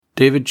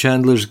David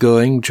Chandler's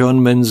going,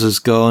 John Minns is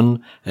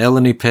gone,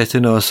 Eleni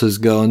Petinos is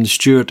gone,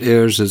 Stuart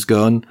Ayres is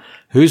gone.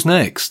 Who's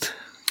next?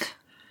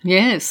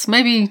 Yes,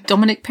 maybe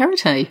Dominic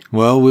Perrottet.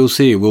 Well, we'll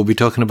see. We'll be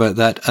talking about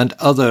that and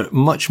other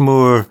much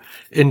more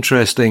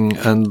interesting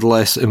and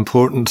less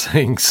important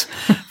things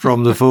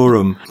from the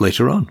forum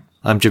later on.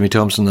 I'm Jimmy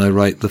Thompson. I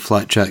write the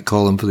Flat Chat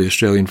column for the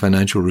Australian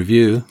Financial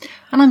Review.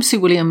 And I'm Sue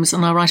Williams,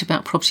 and I write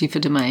about property for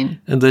Domain.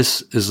 And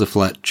this is the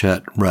Flat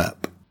Chat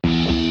Wrap.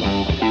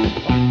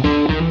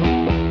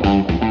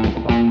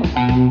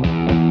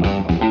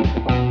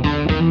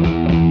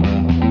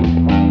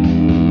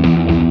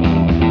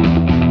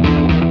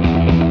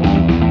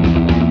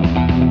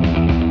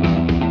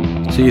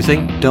 So you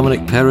think Dominic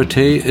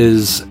Perrottet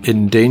is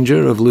in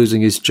danger of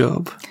losing his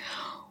job?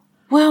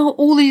 Well,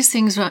 all these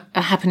things are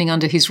happening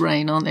under his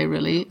reign, aren't they,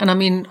 really? And I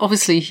mean,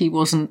 obviously he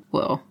wasn't,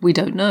 well, we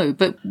don't know,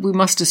 but we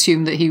must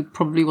assume that he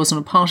probably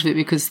wasn't a part of it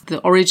because the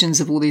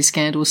origins of all these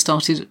scandals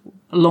started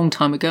a long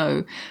time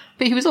ago.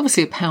 But he was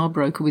obviously a power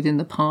broker within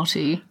the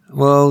party.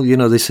 Well, you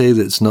know, they say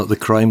that it's not the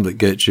crime that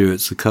gets you,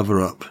 it's the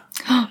cover-up.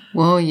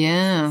 Well,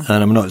 yeah.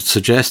 And I'm not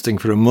suggesting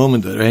for a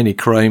moment that any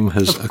crime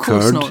has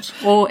occurred. Of course not.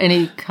 Or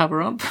any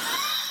cover-up.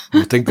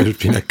 I think there's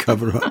been a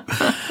cover-up.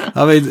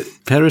 I mean,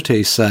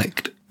 Perrottet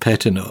sacked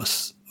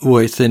Petinos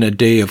within a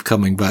day of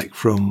coming back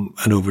from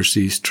an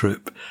overseas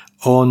trip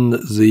on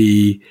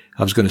the,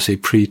 I was going to say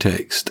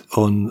pretext,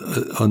 on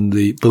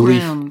the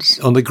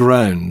belief, on the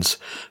grounds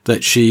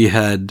that she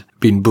had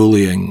been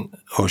bullying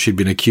or she'd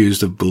been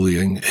accused of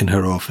bullying in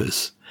her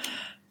office.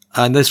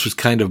 And this was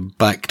kind of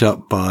backed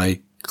up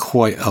by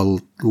quite a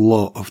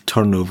lot of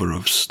turnover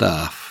of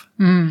staff.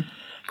 Mm.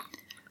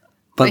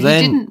 But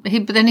then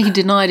he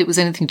denied it was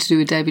anything to do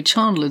with David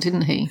Chandler,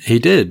 didn't he? He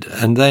did.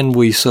 And then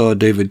we saw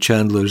David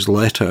Chandler's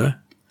letter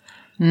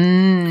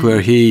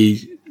where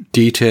he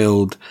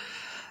detailed,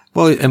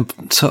 well,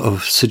 sort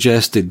of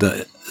suggested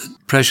that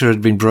pressure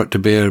had been brought to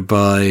bear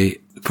by,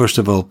 first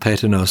of all,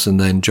 Petinos and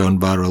then John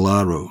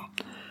Barilaro,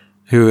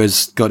 who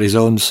has got his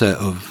own set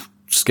of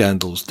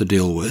scandals to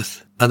deal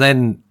with. And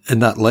then in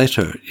that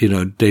letter, you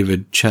know,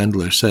 David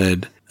Chandler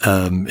said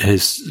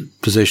his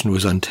position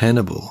was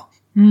untenable.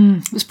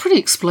 It was a pretty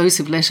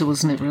explosive letter,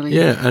 wasn't it, really?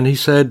 Yeah, and he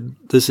said,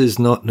 this is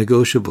not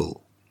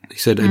negotiable. He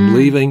said, I'm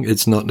leaving,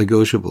 it's not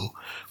negotiable.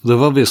 Well,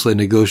 they've obviously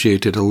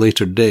negotiated a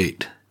later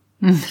date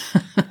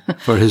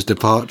for his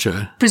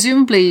departure.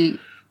 Presumably,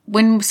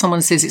 when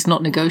someone says it's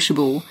not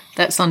negotiable,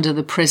 that's under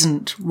the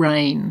present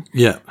reign.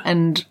 Yeah.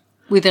 And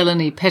with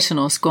Eleni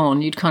Petinos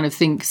gone, you'd kind of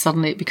think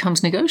suddenly it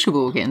becomes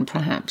negotiable again,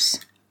 perhaps.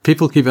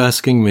 People keep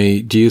asking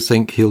me, do you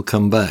think he'll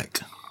come back?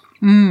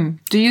 Do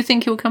you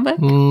think he'll come back?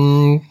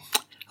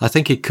 I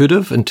think he could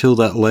have until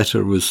that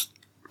letter was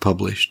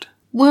published.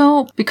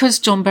 Well, because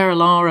John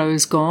Barilaro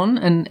is gone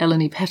and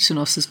Eleni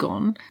Petinos is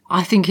gone,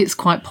 I think it's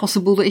quite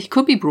possible that he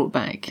could be brought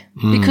back.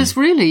 Because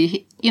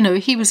really, you know,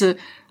 he was a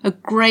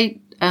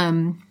great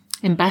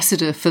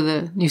ambassador for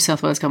the New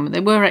South Wales government. They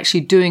were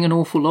actually doing an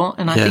awful lot,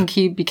 and I think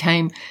he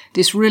became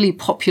this really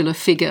popular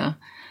figure.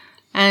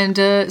 And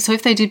so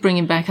if they did bring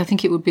him back, I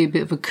think it would be a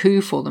bit of a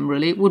coup for them,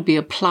 really. It would be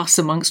a plus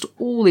amongst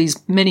all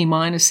these many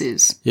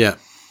minuses. Yeah.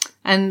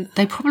 And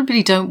they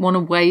probably don't want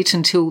to wait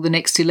until the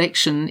next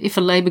election. If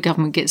a Labor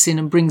government gets in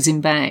and brings him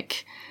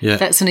back,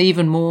 that's an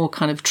even more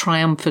kind of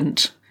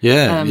triumphant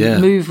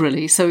move,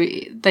 really. So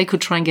they could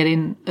try and get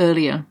in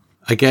earlier.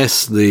 I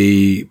guess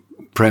the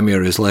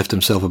Premier has left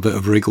himself a bit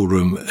of wriggle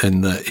room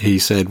in that he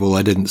said, well,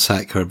 I didn't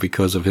sack her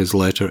because of his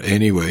letter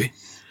anyway.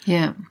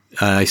 Yeah.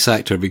 I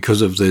sacked her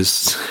because of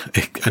this,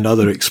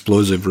 another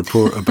explosive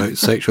report about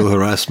sexual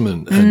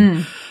harassment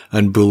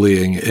and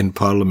bullying in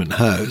Parliament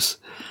House.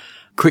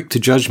 Quick to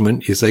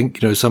judgment, you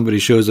think, you know, somebody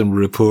shows them a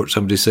report,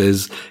 somebody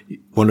says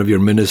one of your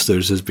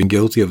ministers has been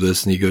guilty of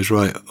this, and he goes,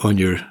 right, on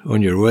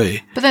your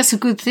way. But that's a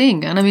good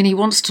thing. And I mean, he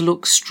wants to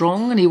look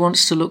strong and he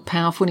wants to look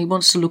powerful and he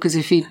wants to look as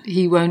if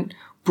he won't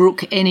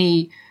brook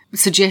any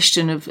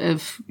suggestion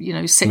of you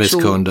know, sexual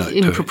misconduct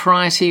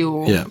impropriety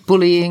or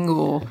bullying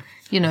or,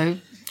 you know,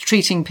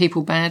 treating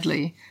people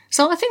badly.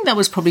 So I think that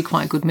was probably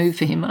quite a good move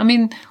for him. I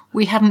mean,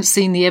 we haven't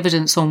seen the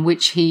evidence on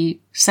which he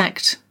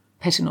sacked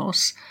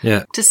Petinos.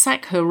 Yeah. To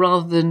sack her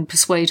rather than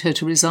persuade her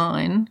to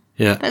resign,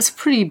 that's a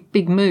pretty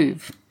big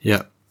move.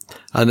 Yeah.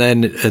 And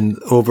then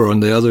over on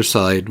the other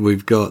side,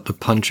 we've got the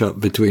punch-up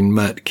between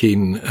Matt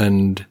Kean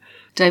and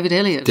David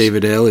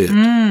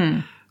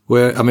Elliott.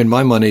 Where, I mean,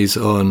 my money's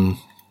on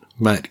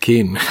Matt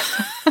Kean.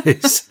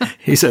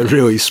 He's a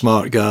really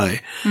smart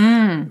guy.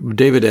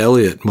 David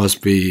Elliott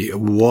must be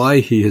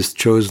why he has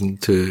chosen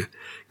to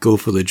go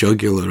for the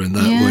jugular in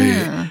that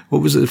way.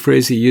 What was the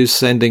phrase he used?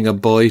 Sending a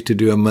boy to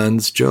do a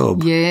man's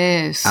job.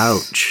 Yes.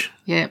 Ouch.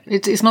 Yeah,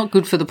 it's not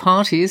good for the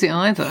party, is it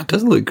either? It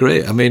doesn't look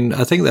great. I mean,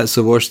 I think that's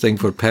the worst thing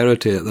for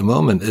Perrottet at the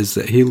moment is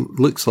that he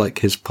looks like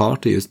his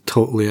party is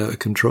totally out of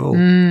control.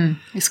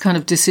 It's kind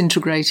of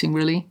disintegrating,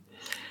 really.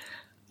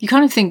 You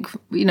kind of think,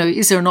 you know,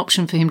 is there an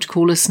option for him to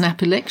call a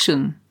snap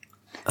election?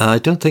 I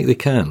don't think they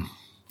can.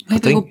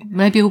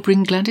 Maybe he'll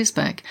bring Gladys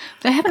back.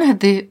 They haven't had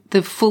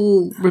the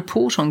full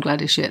report on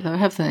Gladys yet, though,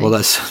 have they? Well,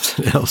 that's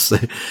something else.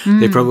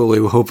 They probably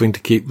were hoping to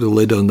keep the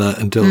lid on that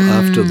until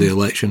after the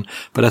election.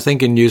 But I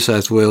think in New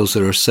South Wales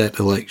there are set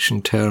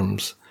election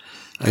terms.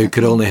 You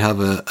could only have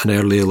an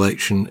early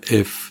election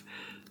if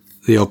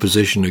the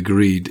opposition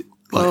agreed,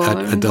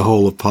 at the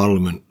whole of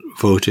Parliament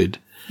voted.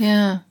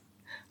 Yeah.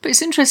 But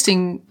it's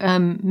interesting,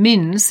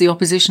 Minns, the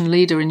opposition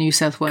leader in New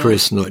South Wales.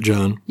 Chris, not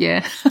John.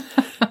 Yeah.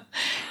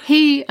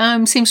 He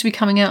seems to be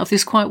coming out of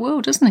this quite well,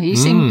 doesn't he?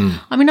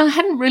 I mean, I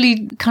hadn't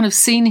really kind of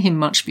seen him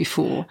much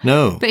before.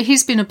 No. But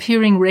he's been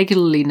appearing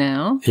regularly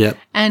now. Yep.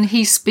 And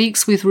he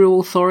speaks with real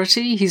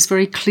authority. He's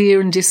very clear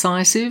and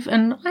decisive.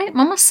 And I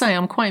must say,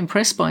 I'm quite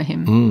impressed by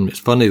him. It's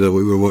funny that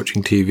we were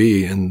watching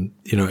TV and,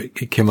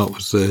 it came up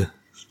with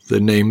the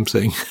name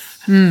thing.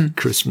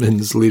 Chris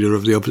Minns, leader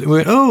of the opposition. We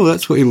went, oh,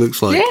 that's what he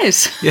looks like.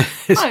 Yes.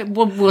 I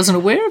wasn't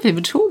aware of him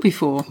at all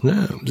before.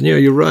 No, yeah,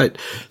 you're right.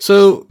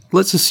 So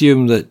let's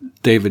assume that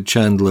David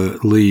Chandler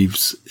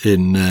leaves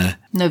in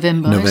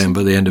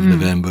November, the end of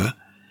November.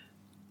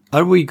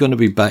 Are we going to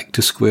be back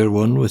to square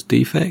one with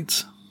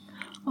defects?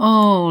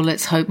 Oh,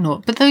 let's hope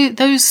not. But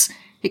those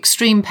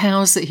extreme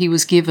powers that he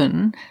was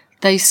given,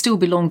 they still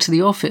belong to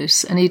the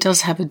office, and he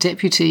does have a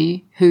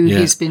deputy who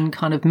he's been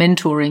kind of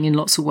mentoring in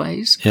lots of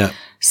ways. Yeah.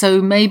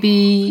 So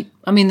maybe,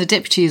 the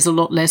deputy is a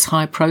lot less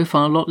high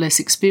profile, a lot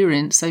less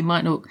experienced. They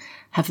might not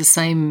have the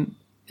same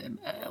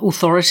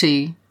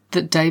authority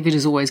that David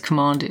has always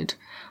commanded.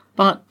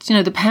 But,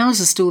 the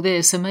powers are still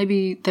there, so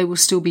maybe they will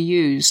still be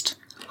used.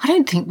 I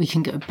don't think we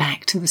can go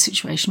back to the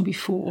situation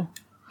before.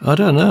 I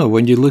don't know.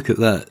 When you look at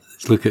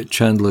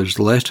Chandler's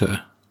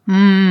letter.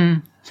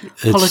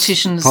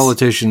 Politicians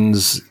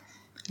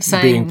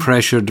being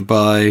pressured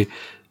by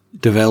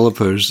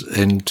developers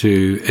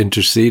into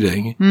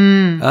interceding.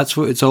 That's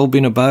what it's all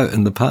been about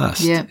in the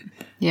past. Yeah.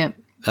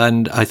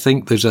 And I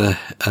think there's a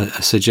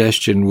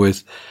suggestion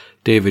with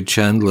David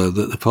Chandler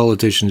that the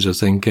politicians are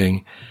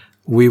thinking,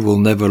 we will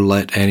never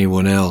let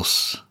anyone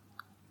else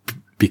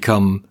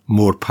become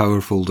more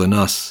powerful than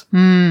us,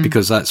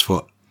 because that's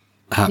what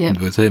happened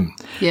with him.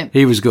 Yep.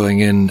 He was going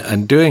in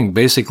and doing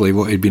basically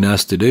what he'd been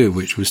asked to do,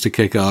 which was to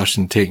kick arse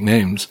and take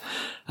names.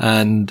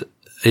 And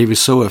he was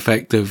so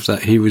effective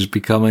that he was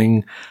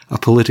becoming a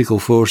political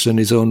force in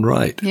his own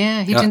right.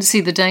 Yeah, he didn't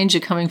see the danger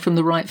coming from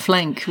the right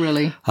flank,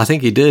 really. I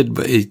think he did,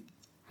 but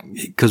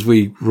because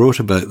we wrote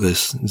about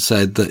this and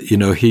said that,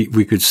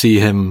 we could see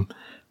him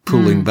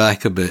pulling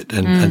back a bit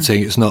and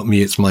saying, it's not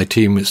me, it's my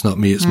team, it's not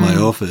me, it's my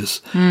office.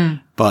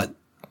 But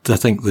I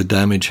think the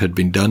damage had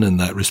been done in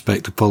that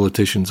respect. The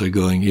politicians are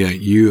going, yeah,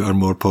 you are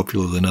more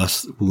popular than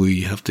us.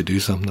 We have to do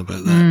something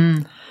about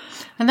that.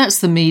 And that's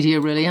the media,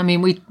 really.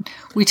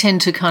 We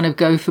tend to kind of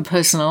go for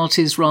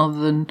personalities rather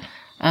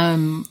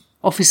than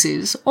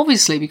offices,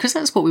 obviously, because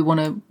that's what we want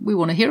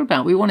to hear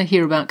about. We want to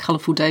hear about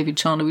colourful David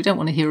Chandler. We don't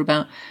want to hear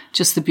about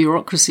just the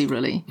bureaucracy,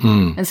 really.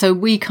 And so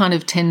we kind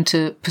of tend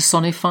to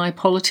personify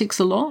politics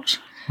a lot.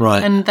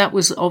 Right. And that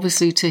was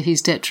obviously to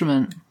his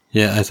detriment.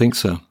 Yeah, I think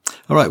so.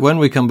 All right, when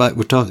we come back,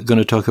 we're going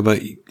to talk about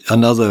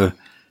another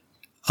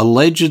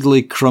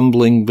allegedly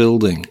crumbling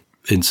building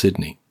in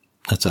Sydney.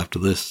 That's after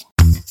this.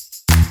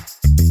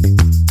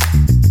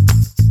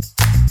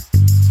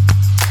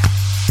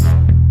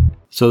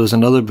 So there's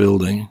another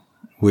building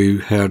we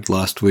heard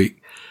last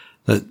week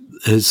that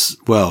is,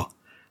 well,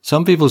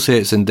 some people say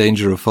it's in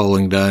danger of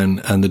falling down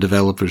and the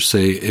developers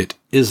say it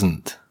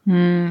isn't.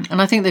 And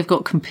I think they've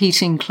got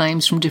competing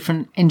claims from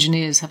different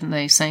engineers, haven't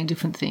they, saying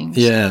different things?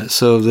 Yeah,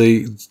 so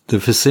the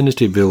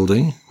Vicinity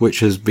building, which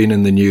has been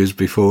in the news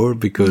before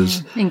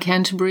because... in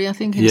Canterbury, I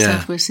think, in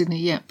southwest Sydney,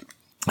 yep.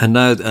 And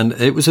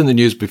it was in the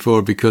news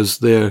before because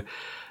their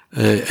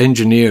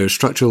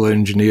structural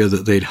engineer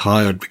that they'd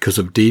hired because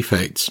of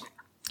defects,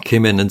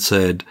 came in and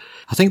said,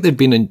 I think there'd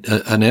been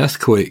an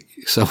earthquake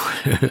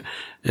somewhere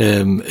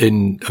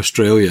in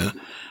Australia,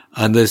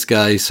 and this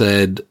guy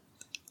said,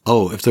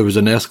 oh, if there was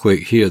an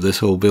earthquake here, this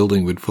whole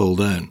building would fall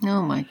down.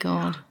 Oh, my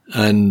God.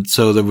 And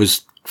so there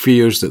was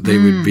fears that they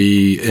would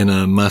be in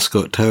a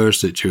Mascot Tower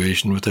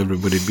situation with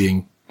everybody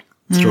being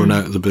thrown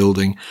out of the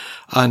building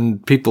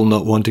and people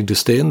not wanting to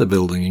stay in the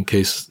building in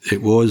case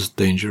it was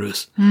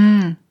dangerous.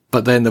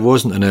 But then there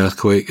wasn't an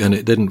earthquake and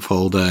it didn't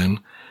fall down.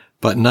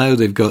 But now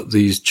they've got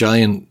these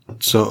giant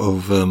sort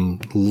of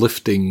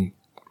lifting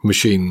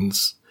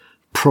machines,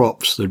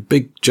 props. They're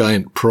big,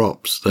 giant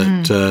props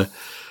that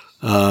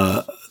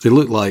they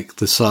look like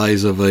the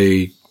size of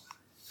a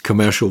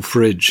commercial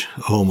fridge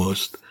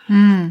almost.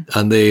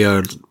 And they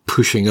are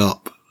pushing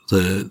up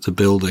the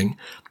building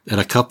at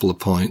a couple of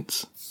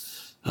points,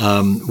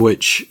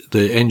 which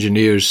the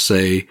engineers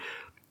say,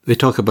 they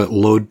talk about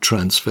load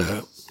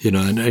transfer,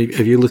 and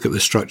if you look at the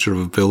structure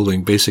of a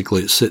building,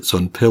 basically it sits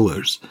on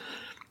pillars.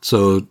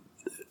 So,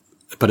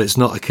 but it's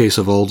not a case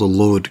of all the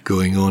load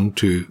going on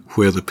to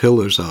where the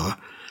pillars are.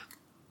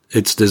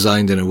 It's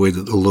designed in a way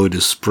that the load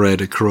is spread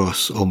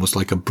across, almost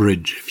like a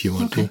bridge, if you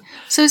want to.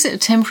 So is it a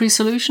temporary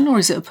solution or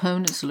is it a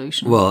permanent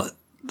solution? Well,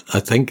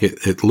 I think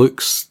it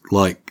looks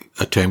like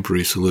a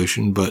temporary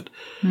solution, but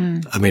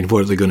I mean,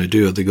 what are they going to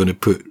do? Are they going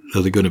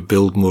to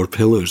build more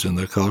pillars in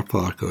their car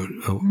park, or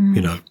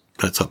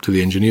that's up to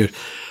the engineer.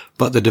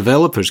 But the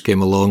developers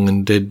came along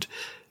and did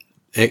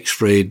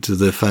x-rayed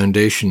the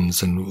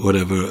foundations and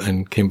whatever,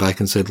 and came back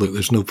and said, look,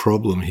 there's no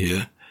problem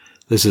here.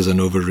 This is an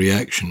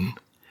overreaction.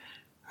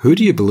 Who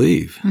do you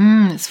believe?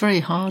 It's very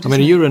hard. I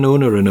mean, you're an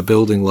owner in a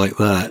building like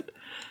that.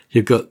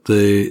 You've got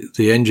the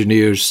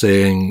engineers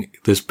saying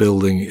this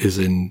building is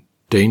in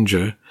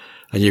danger,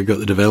 and you've got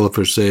the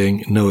developers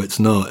saying, no, it's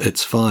not,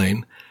 it's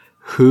fine.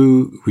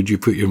 Who would you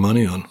put your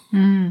money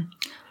on?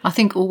 I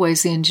think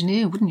always the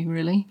engineer, wouldn't you,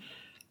 really?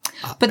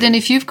 But then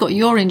if you've got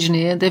your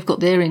engineer, they've got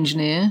their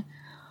engineer,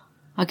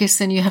 I guess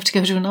then you have to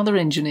go to another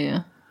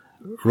engineer.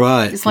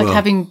 Right. It's like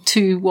having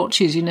two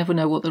watches. You never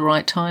know what the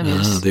right time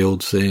is. The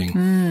old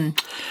saying.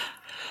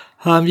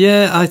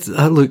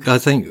 I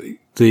think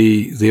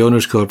the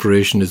Owners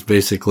Corporation is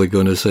basically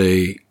going to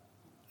say,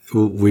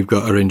 well, we've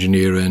got our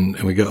engineer in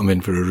and we got him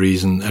in for a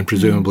reason, and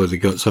presumably they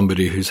got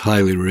somebody who's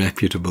highly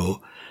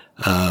reputable,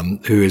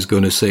 who is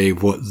going to say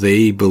what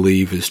they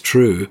believe is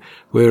true.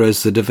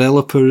 Whereas the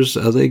developers,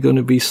 are they going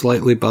to be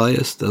slightly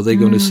biased? Are they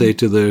going to say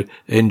to their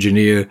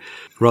engineer,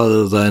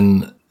 rather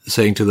than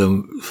saying to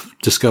them,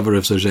 discover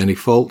if there's any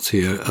faults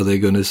here, are they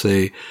going to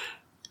say,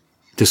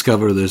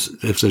 discover this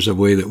if there's a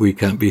way that we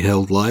can't be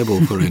held liable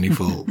for any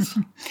faults?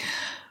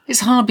 It's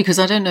hard because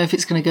I don't know if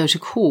it's going to go to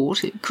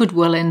court. It could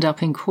well end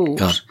up in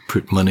court.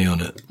 Put money on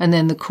it. And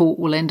then the court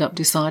will end up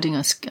deciding,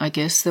 I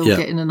guess. They'll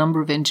get in a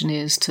number of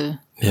engineers to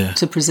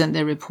present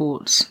their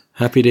reports.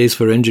 Happy days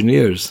for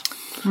engineers.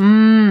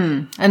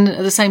 And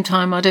at the same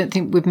time, I don't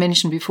think we've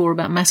mentioned before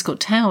about Mascot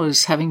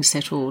Towers having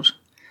settled.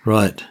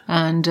 Right.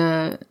 And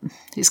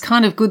it's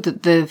kind of good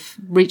that they've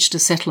reached a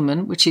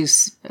settlement, which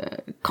is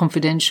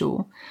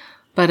confidential.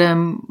 But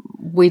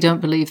we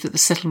don't believe that the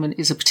settlement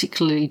is a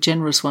particularly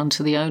generous one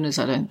to the owners,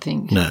 I don't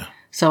think. No.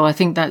 So I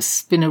think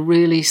that's been a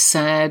really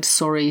sad,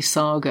 sorry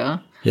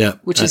saga,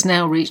 which has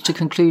now reached a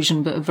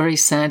conclusion, but a very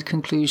sad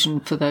conclusion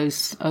for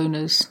those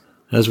owners.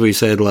 As we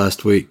said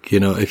last week,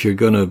 if you're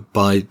going to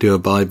do a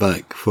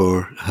buyback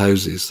for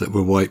houses that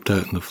were wiped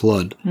out in the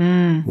flood,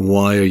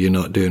 why are you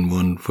not doing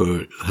one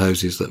for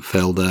houses that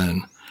fell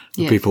down?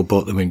 Yeah. People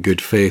bought them in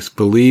good faith,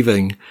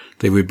 believing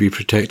they would be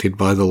protected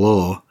by the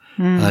law,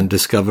 and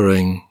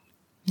discovering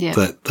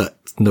that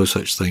no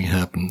such thing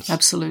happens.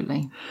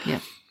 Absolutely, yeah.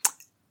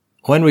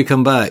 When we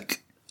come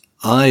back,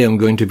 I am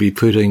going to be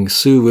putting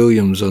Sue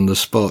Williams on the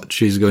spot.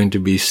 She's going to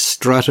be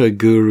Strata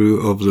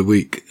Guru of the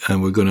Week,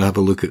 and we're going to have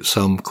a look at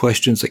some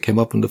questions that came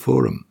up in the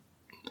forum.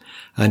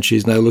 And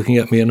she's now looking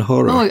at me in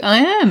horror. Oh, I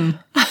am.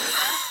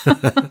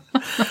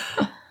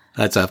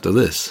 That's after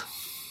this.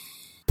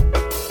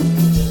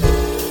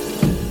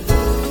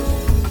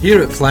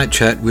 Here at Flat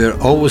Chat, we're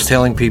always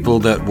telling people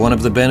that one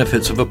of the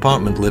benefits of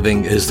apartment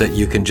living is that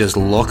you can just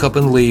lock up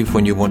and leave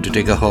when you want to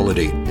take a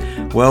holiday.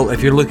 Well,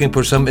 if you're looking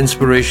for some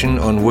inspiration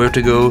on where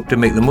to go to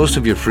make the most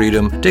of your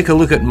freedom, take a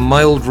look at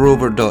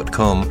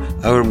mildrover.com,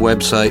 our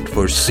website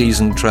for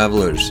seasoned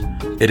travellers.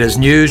 It has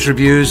news,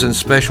 reviews and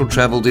special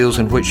travel deals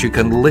in which you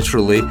can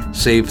literally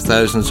save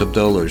thousands of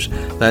dollars.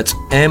 That's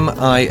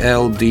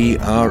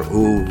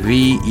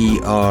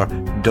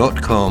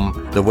mildrover.com,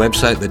 the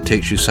website that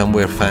takes you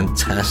somewhere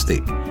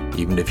fantastic,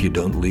 even if you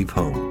don't leave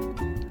home.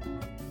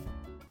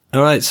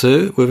 All right,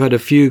 Sue, we've had a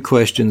few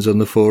questions on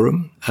the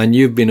forum, and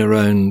you've been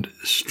around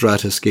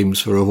strata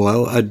schemes for a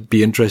while. I'd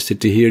be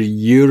interested to hear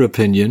your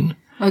opinion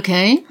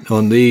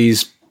on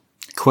these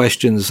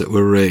questions that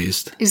were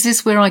raised. Is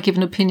this where I give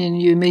an opinion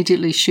and you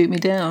immediately shoot me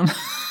down?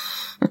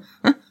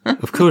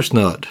 Of course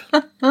not.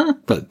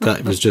 But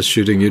that was just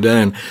shooting you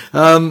down.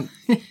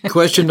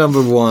 Question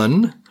number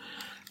 1.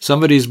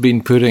 Somebody's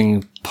been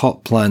putting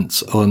pot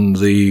plants on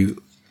the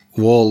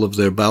wall of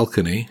their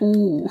balcony.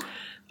 Ooh.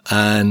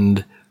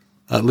 And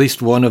at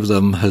least one of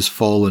them has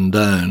fallen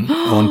down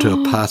onto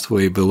a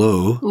pathway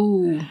below.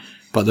 Ooh.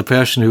 But the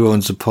person who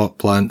owns the pot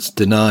plants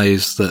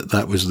denies that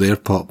that was their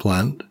pot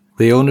plant.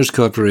 The Owners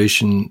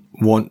Corporation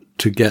want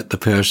to get the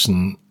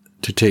person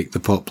to take the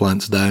pot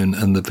plants down,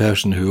 and the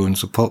person who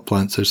owns the pot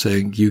plants are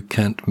saying, you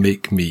can't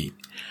make me.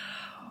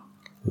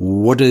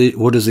 What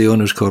does the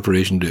Owners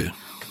Corporation do?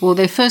 Well,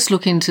 they first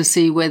look in to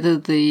see whether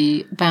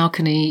the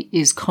balcony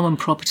is common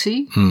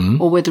property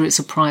or whether it's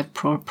a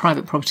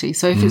private property.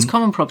 So if it's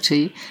common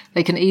property,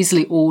 they can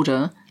easily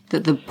order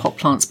that the pot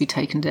plants be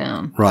taken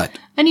down. Right.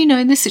 And,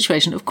 in this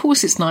situation, of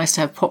course it's nice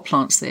to have pot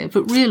plants there,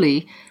 but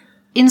really,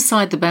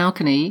 inside the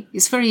balcony,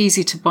 it's very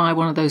easy to buy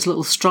one of those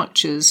little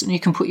structures, and you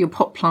can put your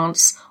pot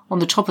plants on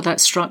the top of that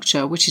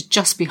structure, which is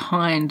just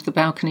behind the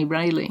balcony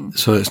railing.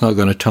 So it's not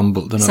going to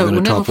tumble, they're not going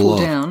to topple off. So it will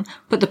never fall down,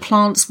 but the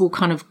plants will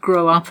kind of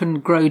grow up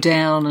and grow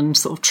down and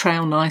sort of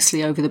trail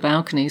nicely over the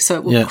balcony. So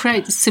it will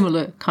create a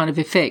similar kind of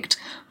effect,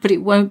 but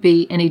it won't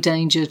be any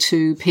danger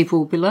to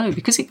people below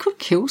because it could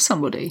kill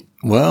somebody.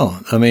 Well,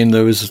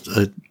 there was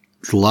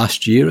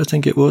last year, I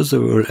think it was,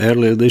 or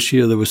earlier this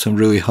year, there was some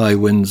really high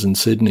winds in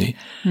Sydney,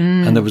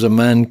 and there was a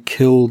man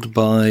killed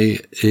by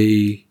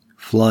a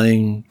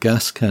flying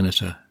gas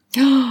canister.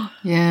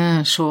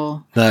 Yeah,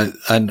 sure. Now,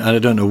 and I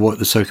don't know what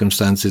the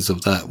circumstances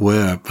of that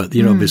were, but,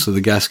 obviously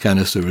the gas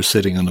canister was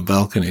sitting on the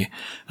balcony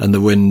and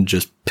the wind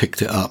just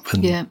picked it up.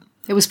 And Yeah.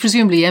 It was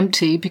presumably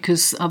empty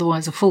because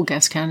otherwise a full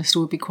gas canister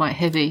would be quite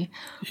heavy.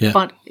 Yeah.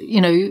 But,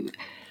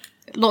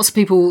 lots of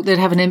people, they'd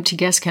have an empty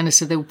gas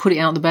canister, they would put it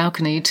out on the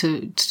balcony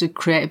to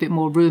create a bit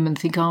more room and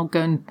think, I'll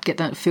go and get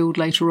that filled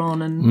later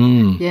on.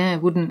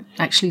 And wouldn't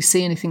actually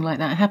see anything like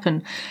that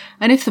happen.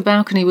 And if the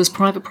balcony was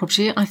private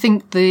property, I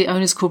think the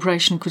Owners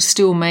Corporation could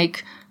still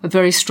make a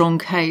very strong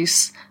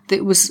case that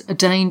it was a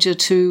danger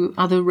to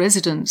other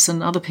residents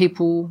and other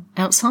people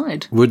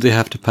outside. Would they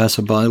have to pass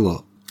a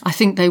bylaw? I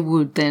think they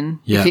would then.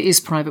 Yeah. If it is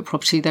private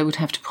property, they would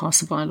have to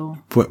pass a bylaw.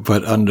 But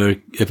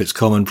if it's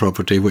common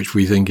property, which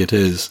we think it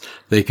is,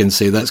 they can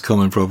say that's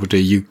common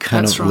property. You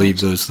cannot That's right. leave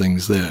those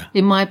things there.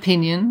 In my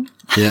opinion.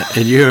 Yeah,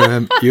 in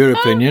your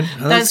opinion.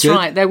 Oh, That's good.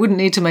 right. They wouldn't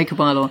need to make a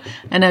bylaw.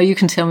 And now you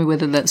can tell me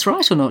whether that's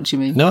right or not,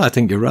 Jimmy. No, I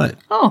think you're right.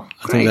 Oh,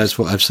 I great. think that's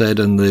what I've said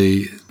in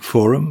the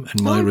forum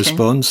in my Okay.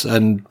 response,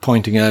 and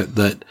pointing out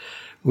that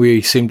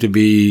we seem to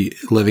be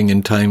living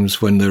in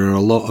times when there are a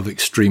lot of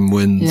extreme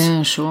winds.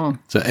 Yeah, sure.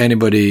 So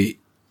anybody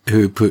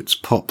who puts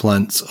pot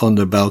plants on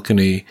their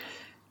balcony,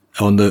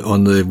 on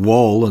the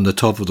wall, on the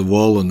top of the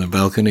wall on their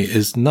balcony,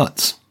 is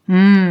nuts.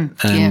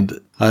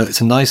 And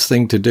it's a nice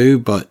thing to do,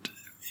 but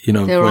There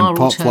when are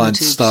pot plants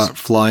alternatives. start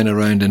flying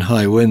around in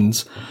high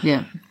winds.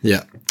 Yeah.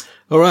 Yeah.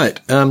 All right.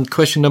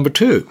 Question number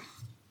 2.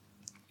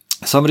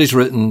 Somebody's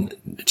written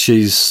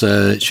she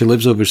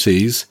lives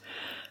overseas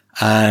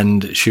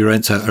and she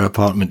rents out her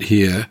apartment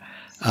here,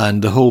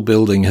 and the whole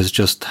building has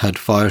just had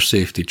fire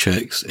safety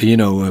checks,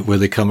 where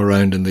they come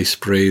around and they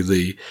spray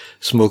the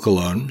smoke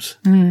alarms.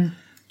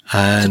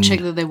 And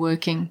Check that they're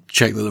working.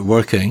 check that they're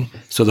working.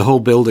 So the whole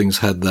building's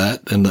had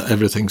that and that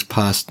everything's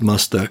passed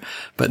muster.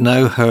 But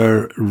now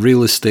her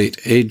real estate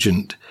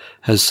agent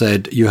has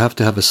said you have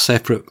to have a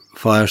separate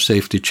fire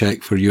safety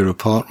check for your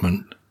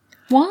apartment.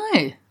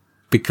 Why?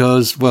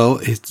 Because, well,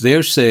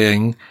 they're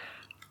saying,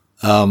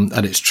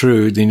 and it's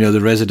true, the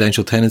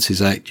Residential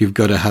Tenancies Act, you've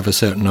got to have a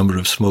certain number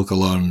of smoke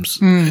alarms,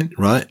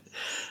 right?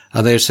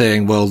 And they're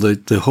saying, well,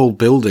 the whole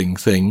building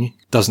thing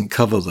doesn't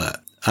cover that.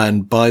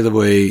 And by the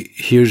way,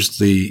 here's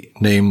the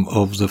name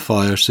of the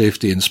fire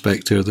safety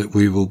inspector that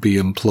we will be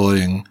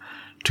employing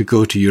to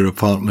go to your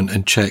apartment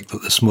and check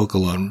that the smoke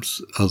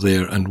alarms are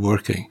there and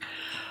working.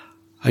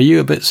 Are you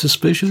a bit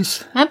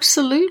suspicious?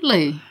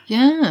 Absolutely.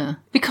 Yeah.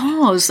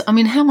 Because,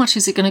 how much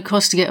is it going to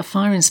cost to get a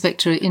fire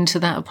inspector into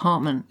that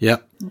apartment?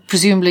 Yep.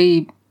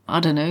 Presumably, I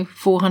don't know,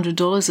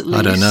 $400 at least.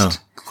 I don't know.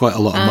 Quite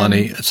a lot of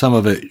money. Some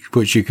of it,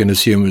 which you can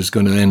assume is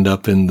going to end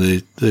up in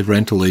the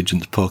rental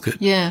agent's pocket.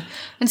 Yeah.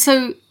 And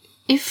so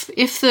if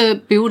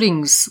the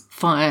building's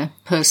fire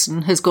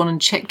person has gone and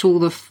checked all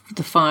the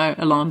fire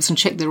alarms and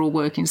checked they're all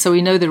working, so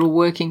we know they're all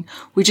working,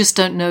 we just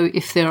don't know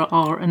if there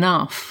are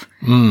enough.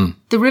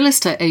 The real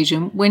estate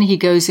agent, when he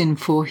goes in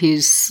for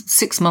his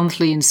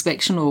 6-monthly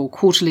inspection or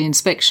quarterly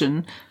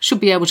inspection, should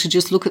be able to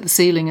just look at the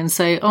ceiling and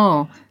say,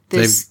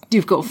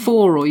 you've got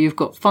 4 or you've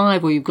got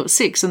 5 or you've got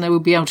 6, and they will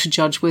be able to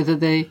judge whether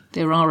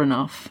there are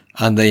enough.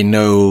 And they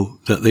know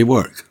that they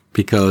work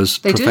because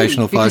They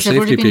professional do, fire because they've safety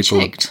already been people.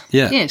 checked.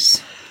 Yeah.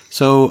 Yes.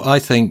 So I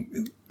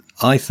think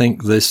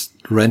this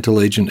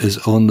rental agent is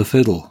on the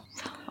fiddle.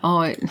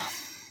 Oh,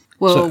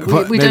 we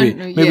maybe, don't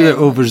know. Maybe they're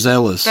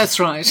overzealous. That's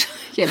right.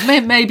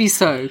 Yeah, maybe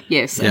so,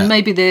 yes. Yeah. And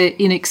maybe they're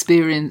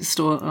inexperienced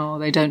or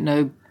they don't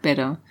know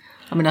better.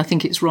 I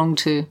think it's wrong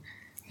to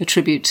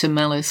attribute to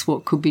malice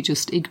what could be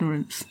just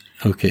ignorance,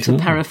 Okay. to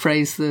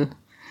paraphrase the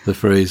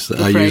phrase that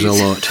the I phrase. use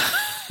a lot.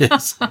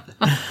 Yes.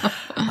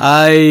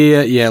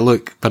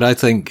 Look, but I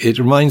think it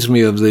reminds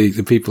me of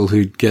the people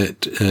who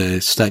get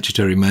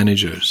statutory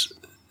managers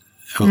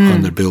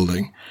on their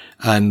building,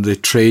 and the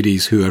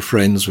tradies who are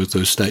friends with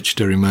those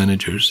statutory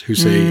managers who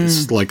say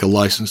it's like a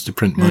license to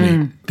print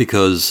money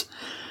because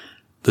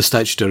the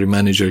statutory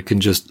manager can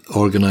just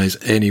organise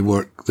any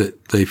work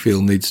that they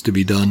feel needs to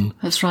be done.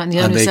 That's right, and the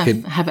And owners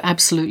they have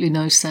absolutely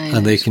no say in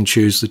and they it. can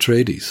choose the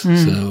tradies.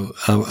 So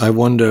I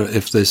wonder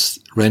if this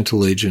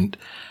rental agent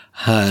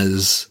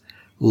has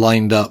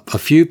lined up a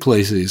few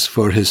places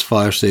for his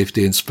fire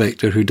safety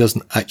inspector who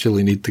doesn't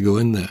actually need to go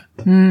in there.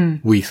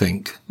 We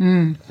think.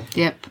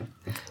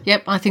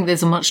 Yep, I think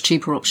there's a much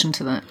cheaper option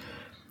to that.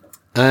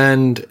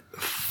 And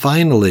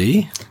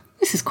finally,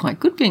 This is quite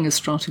good being a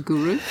strata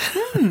guru.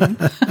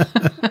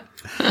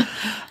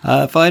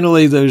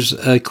 there's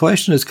a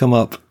question that's come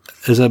up.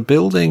 Is a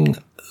building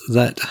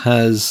that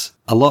has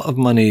a lot of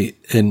money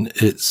in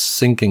its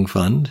sinking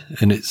fund,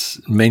 in its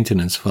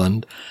maintenance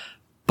fund,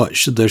 but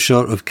they're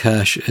short of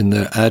cash in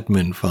their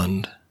admin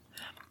fund.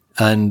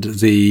 And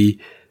the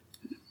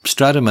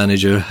strata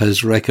manager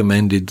has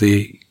recommended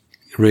they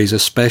raise a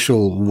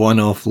special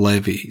one-off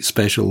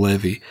special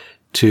levy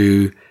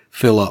to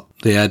fill up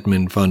the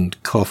admin fund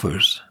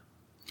coffers.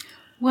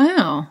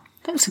 Wow,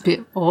 that's a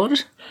bit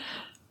odd.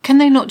 Can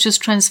they not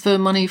just transfer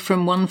money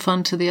from one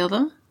fund to the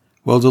other?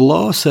 Well, the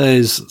law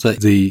says that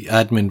the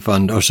admin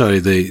fund,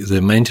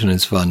 the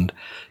maintenance fund,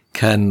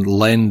 can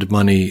lend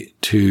money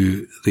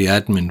to the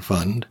admin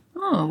fund.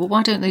 Oh, well,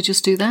 why don't they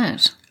just do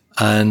that?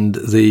 And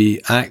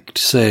the Act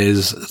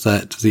says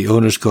that the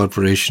Owners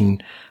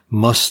Corporation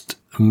must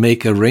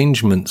make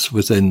arrangements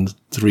within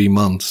 3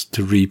 months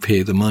to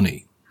repay the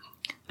money.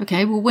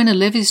 Okay, well, when are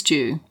levies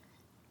due?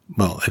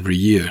 Well, every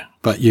year.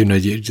 But,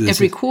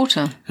 Every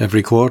quarter.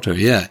 Every quarter,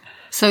 yeah.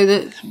 So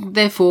that,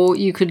 therefore,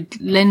 you could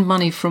lend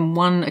money from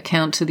one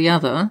account to the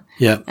other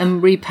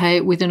and repay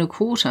it within a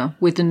quarter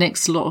with the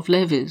next lot of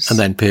levies. And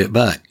then pay it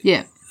back.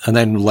 Yeah. And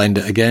then lend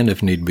it again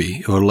if need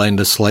be, or lend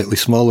a slightly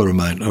smaller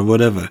amount or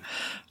whatever.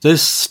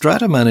 This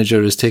strata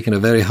manager has taken a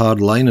very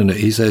hard line on it.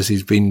 He says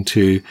he's been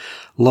to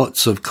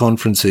lots of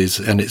conferences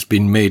and it's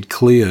been made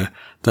clear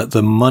that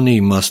the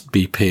money must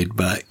be paid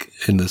back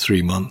in the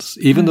 3 months.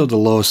 Even though the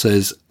law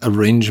says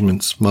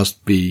arrangements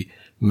must be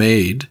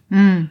made,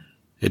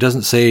 it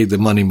doesn't say the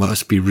money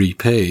must be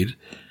repaid.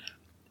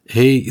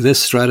 This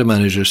strata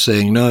manager is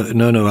saying,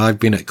 no, I've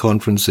been at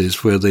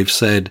conferences where they've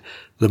said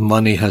the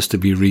money has to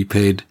be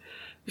repaid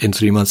in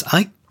 3 months.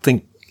 I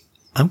think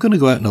I'm going to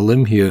go out on a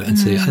limb here and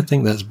say I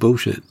think that's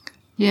bullshit.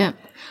 Yeah.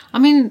 I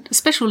mean,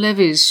 special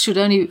levies should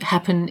only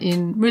happen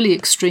in really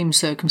extreme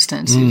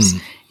circumstances,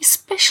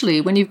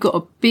 especially when you've got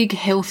a big,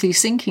 healthy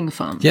sinking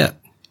fund. Yeah.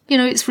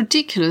 It's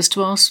ridiculous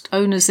to ask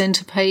owners then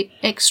to pay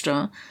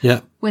extra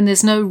when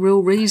there's no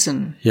real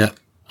reason. Yeah,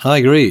 I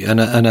agree.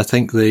 And I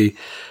think the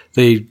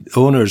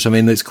owners, I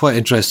mean, it's quite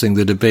interesting,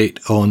 the debate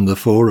on the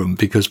forum,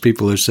 because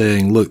people are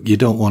saying, look, you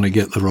don't want to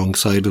get the wrong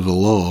side of the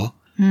law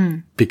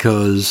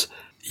because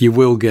you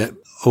will get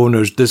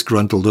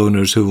disgruntled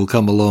owners who will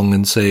come along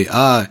and say,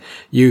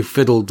 you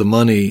fiddled the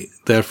money,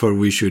 therefore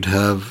we should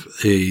have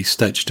a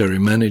statutory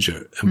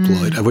manager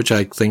employed, which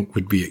I think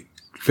would be a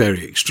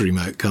very extreme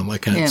outcome. I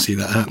can't see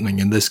that happening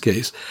in this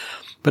case.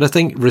 But I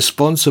think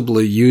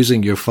responsibly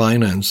using your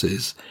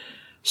finances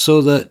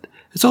so that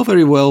it's all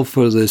very well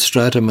for the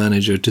strata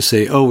manager to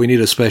say, we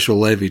need a special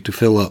levy to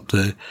fill up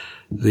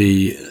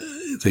the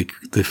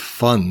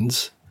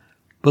funds.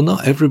 But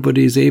not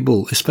everybody is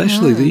able,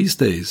 especially these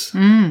days.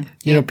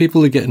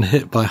 People are getting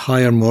hit by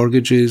higher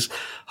mortgages,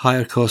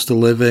 higher cost of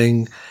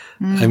living.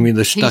 I mean,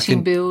 they're stuck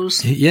in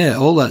bills. Yeah,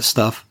 all that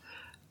stuff.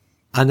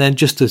 And then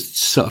just to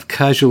sort of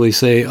casually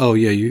say,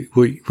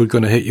 we're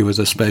going to hit you with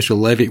a special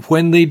levy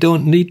when they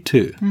don't need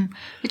to.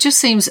 It just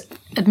seems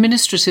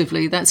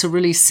administratively that's a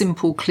really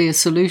simple, clear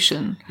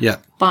solution. Yeah.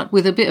 But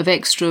with a bit of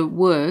extra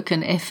work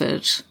and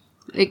effort,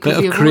 it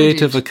could be avoided.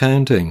 Creative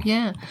accounting.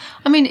 Yeah.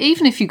 I mean,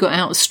 even if you got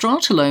out a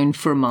strata loan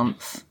for a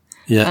month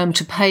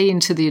to pay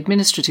into the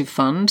administrative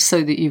fund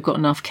so that you've got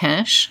enough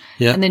cash,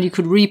 and then you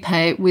could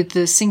repay it with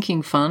the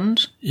sinking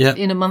fund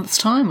in a month's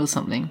time or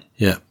something.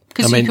 Yeah.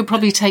 Because you could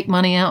probably take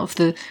money out of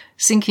the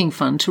sinking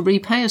fund to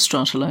repay a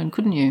strata loan,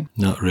 couldn't you?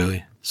 Not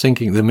really.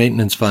 The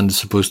maintenance fund is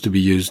supposed to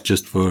be used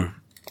just for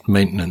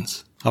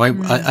maintenance. I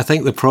mean, I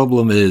think the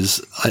problem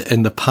is,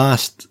 in the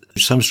past,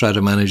 some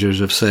strata managers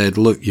have said,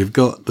 look, you've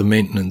got the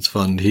maintenance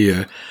fund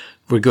here.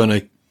 We're going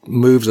to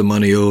move the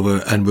money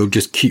over and we'll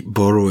just keep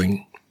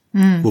borrowing.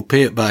 We'll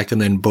pay it back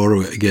and then borrow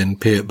it again,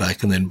 pay it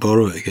back and then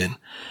borrow it again.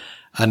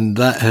 And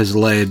that has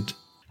led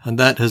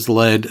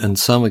on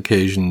some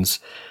occasions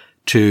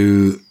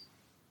to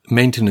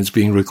maintenance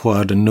being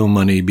required and no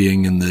money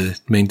being in the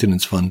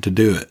maintenance fund to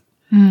do it,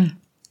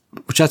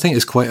 which I think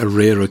is quite a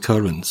rare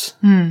occurrence.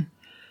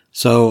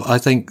 So I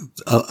think,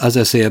 as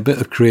I say, a bit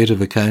of creative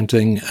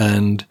accounting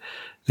and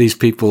these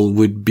people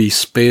would be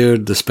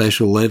spared the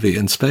special levy.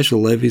 And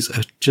special levies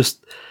are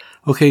just,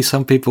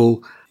 some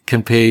people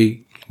can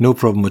pay no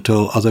problem at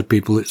all. Other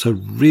people, it's a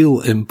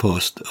real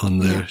impost on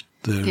their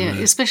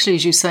especially,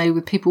 as you say,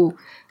 with people,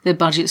 their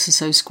budgets are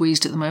so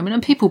squeezed at the moment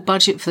and people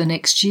budget for the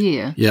next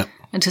year. Yeah.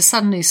 And to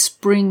suddenly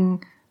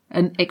spring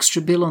an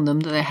extra bill on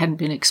them that they hadn't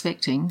been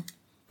expecting.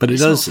 But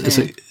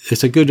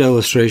it's a good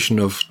illustration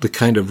of the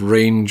kind of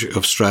range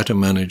of strata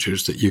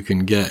managers that you can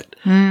get.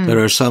 There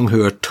are some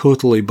who are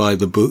totally by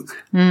the book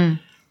and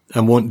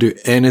won't do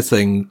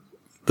anything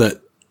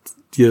that,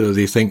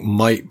 they think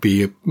might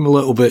be a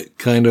little bit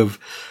kind of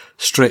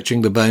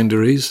stretching the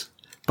boundaries,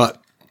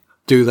 but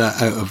do that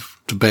out of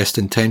the best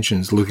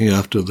intentions, looking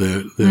after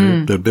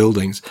their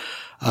buildings.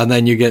 And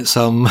then you get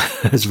some,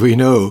 as we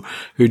know,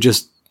 who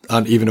just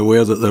aren't even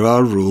aware that there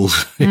are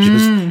rules. They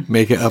just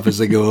make it up as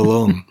they go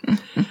along.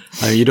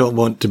 You don't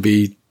want to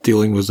be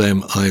dealing with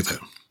them either.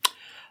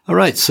 All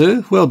right,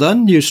 Sue, well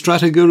done. You're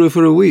Strata Guru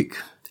for a week.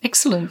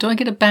 Excellent. Do I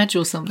get a badge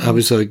or something? I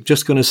was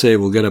just going to say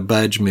we'll get a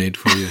badge made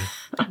for you.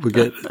 We'll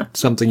get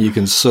something you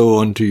can sew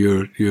onto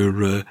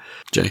your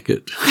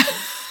jacket.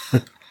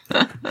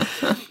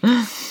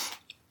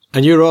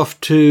 And you're off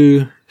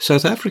to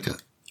South Africa.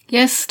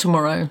 Yes,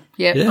 tomorrow.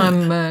 Yep, yeah.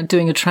 I'm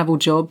doing a travel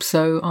job,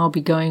 so I'll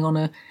be going on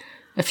a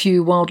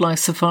few wildlife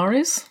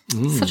safaris.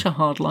 Such a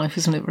hard life,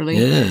 isn't it, really?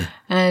 Yeah.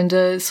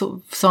 And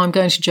so I'm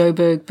going to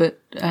Joburg,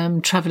 but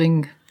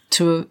travelling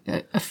to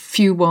a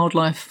few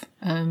wildlife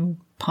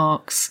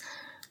parks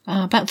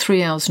about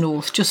 3 hours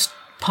north, just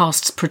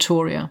past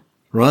Pretoria.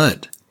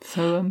 Right.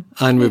 So,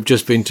 and we've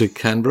just been to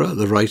Canberra,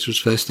 the Writers'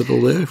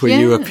 Festival there, where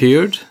you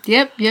appeared.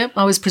 Yep.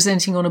 I was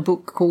presenting on a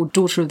book called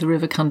Daughter of the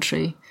River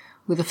Country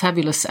with a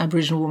fabulous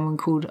Aboriginal woman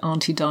called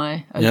Auntie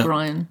Di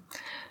O'Brien.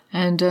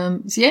 And,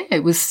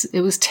 it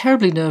was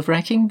terribly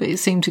nerve-wracking, but it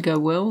seemed to go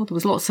well. There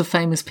was lots of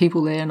famous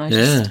people there, and I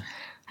just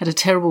had a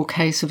terrible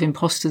case of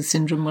imposter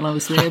syndrome when I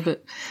was there,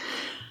 but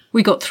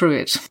we got through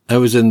it. I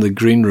was in the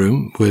green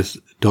room with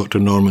Dr.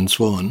 Norman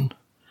Swan,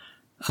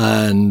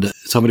 and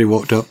somebody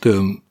walked up to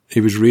him.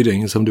 He was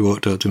reading, and somebody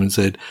walked up to him and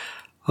said,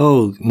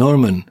 "Oh,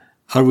 Norman,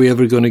 are we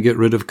ever going to get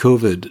rid of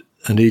COVID?"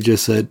 And he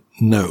just said,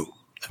 "No,"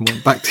 and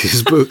went back to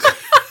his book.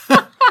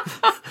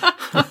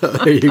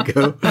 There you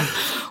go.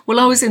 Well,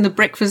 I was in the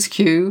breakfast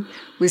queue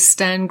with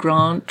Stan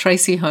Grant,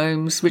 Tracy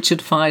Holmes, Richard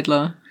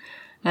Feidler,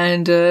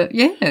 and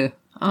it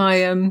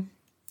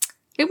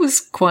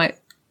was quite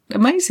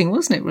amazing,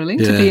 wasn't it, really,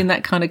 to be in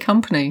that kind of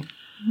company?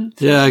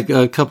 Yeah,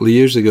 a couple of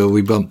years ago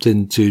we bumped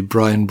into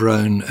Brian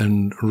Brown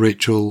and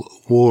Rachel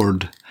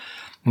Ward.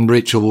 And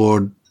Rachel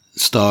Ward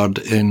starred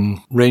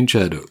in Rain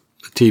Shadow,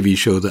 a TV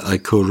show that I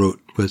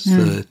co-wrote with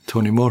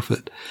Tony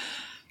Morfitt.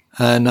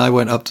 And I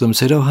went up to them and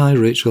said, "Oh, hi,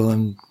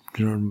 Rachel."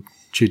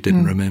 She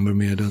didn't remember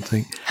me, I don't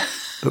think.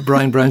 But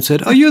Brian Brown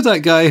said, "Oh, you're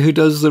that guy who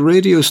does the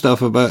radio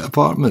stuff about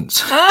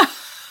apartments."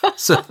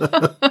 So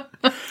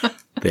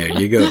there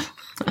you go.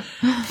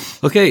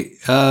 Okay,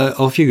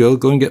 off you go.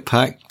 Go and get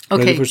packed.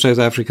 Okay. Ready for South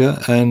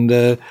Africa,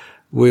 and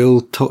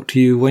we'll talk to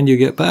you when you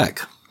get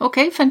back.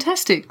 Okay,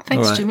 fantastic.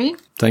 Thanks, right. Jimmy.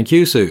 Thank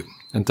you, Sue.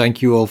 And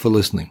thank you all for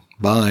listening.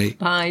 Bye.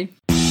 Bye.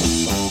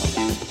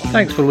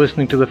 Thanks for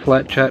listening to the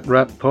Flat Chat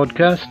Wrap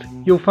podcast.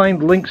 You'll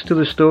find links to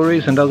the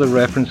stories and other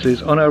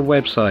references on our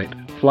website,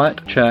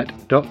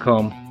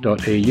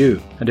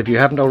 flatchat.com.au. And if you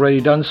haven't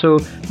already done so,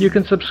 you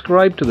can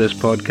subscribe to this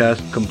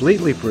podcast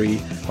completely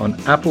free on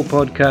Apple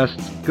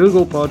Podcasts,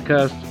 Google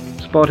Podcasts,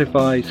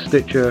 Spotify,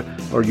 Stitcher,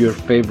 or your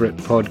favourite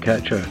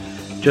podcatcher.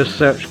 Just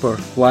search for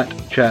Flat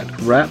Chat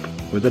Wrap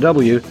with a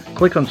W,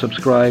 click on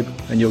subscribe,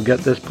 and you'll get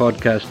this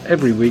podcast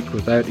every week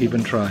without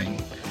even trying.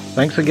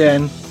 Thanks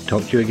again.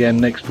 Talk to you again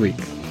next week.